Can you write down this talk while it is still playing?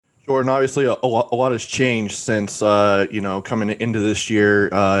Jordan, obviously a lot has changed since coming into this year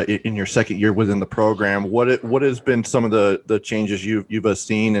in your second year within the program. What has been some of the changes you've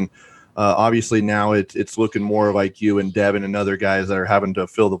seen, and obviously now it's looking more like you and Devin and other guys that are having to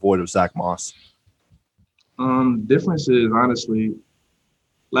fill the void of Zach Moss. Difference is honestly,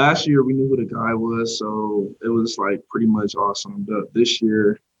 last year we knew who the guy was, so it was like pretty much awesome. This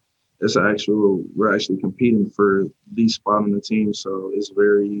year, we're actually competing for the spot on the team, so it's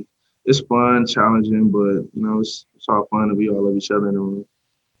fun, challenging, but it's all fun and we all love each other in the room.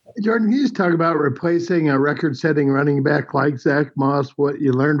 Jordan, can you just talk about replacing a record-setting running back like Zach Moss? What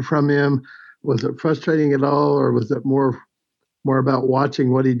you learned from him? Was it frustrating at all, or was it more about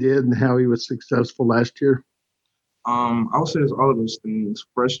watching what he did and how he was successful last year? I would say it's all of those things.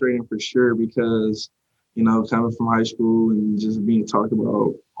 Frustrating for sure because, coming from high school and just being talked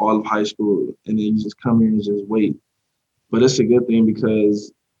about all of high school, and then you just come here and just wait. But it's a good thing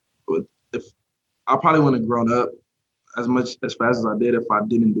because if I probably wouldn't have grown up as fast as I did if I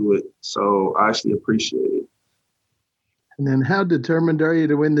didn't do it. So I actually appreciate it. And then how determined are you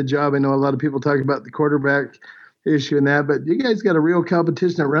to win the job? I know a lot of people talk about the quarterback issue and that, but you guys got a real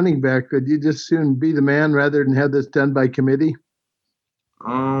competition at running back. Could you just soon be the man rather than have this done by committee?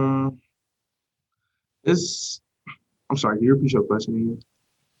 I'm sorry, can you repeat your question again?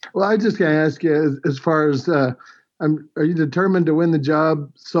 Well, I just going to ask you as far as are you determined to win the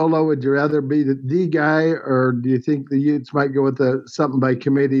job solo? Would you rather be the guy, or do you think the Utes might go with something by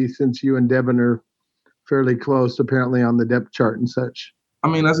committee since you and Devin are fairly close apparently on the depth chart and such? I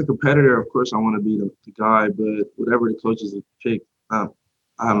mean, as a competitor, of course, I want to be the guy, but whatever the coaches pick, I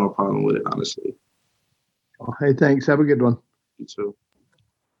have no problem with it, honestly. Well, hey, thanks. Have a good one. You too.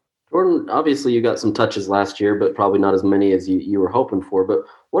 Jordan, obviously you got some touches last year, but probably not as many as you were hoping for. But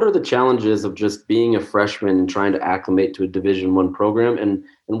what are the challenges of just being a freshman and trying to acclimate to a Division I program? And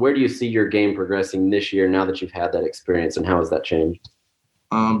where do you see your game progressing this year now that you've had that experience, and how has that changed?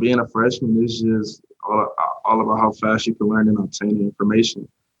 Being a freshman is just all about how fast you can learn and obtain information.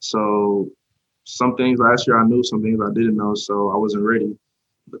 So some things last year I knew, some things I didn't know, so I wasn't ready.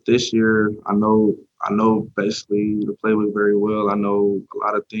 But this year I know basically the playbook very well. I know a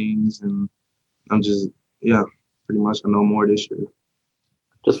lot of things, and I'm just, pretty much I know more this year.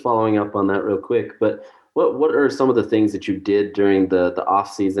 Just following up on that real quick, but what are some of the things that you did during the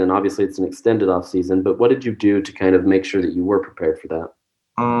off season? Obviously it's an extended off season, but what did you do to kind of make sure that you were prepared for that?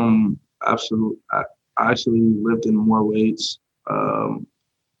 Absolutely. I actually lifted more weights. I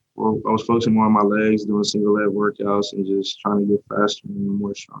was focusing more on my legs, doing single leg workouts, and just trying to get faster and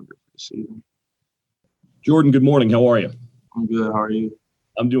more stronger for the season. Jordan, good morning. How are you? I'm good. How are you?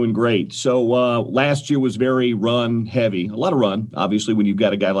 I'm doing great. So last year was very run heavy, a lot of run. Obviously, when you've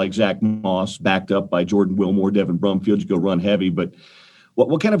got a guy like Zach Moss backed up by Jordan Wilmore, Devin Brumfield, you go run heavy. But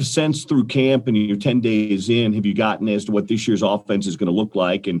what kind of sense through camp and your 10 days in have you gotten as to what this year's offense is going to look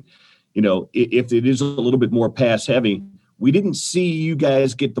like? And, if it is a little bit more pass heavy, we didn't see you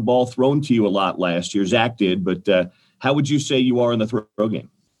guys get the ball thrown to you a lot last year. Zach did, but how would you say you are in the throw game?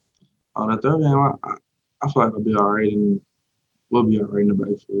 On the throw game, I feel like I'll be all right, and we'll be all right in the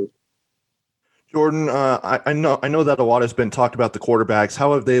backfield. Jordan, I know that a lot has been talked about the quarterbacks.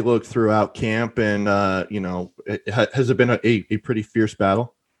 How have they looked throughout camp? And has it been a pretty fierce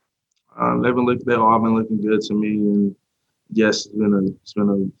battle? They've all been looking good to me, and yes, it's been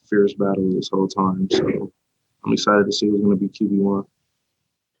a fierce battle this whole time. So I'm excited to see who's going to be QB1.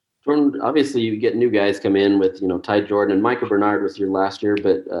 Jordan, obviously you get new guys come in with, Ty Jordan, and Micah Bernard was here last year,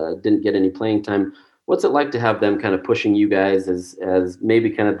 but didn't get any playing time. What's it like to have them kind of pushing you guys as maybe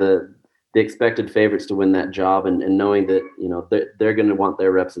kind of the expected favorites to win that job, and knowing that, they're going to want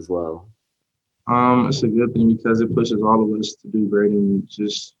their reps as well? It's a good thing because it pushes all of us to do great and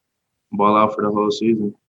just ball out for the whole season.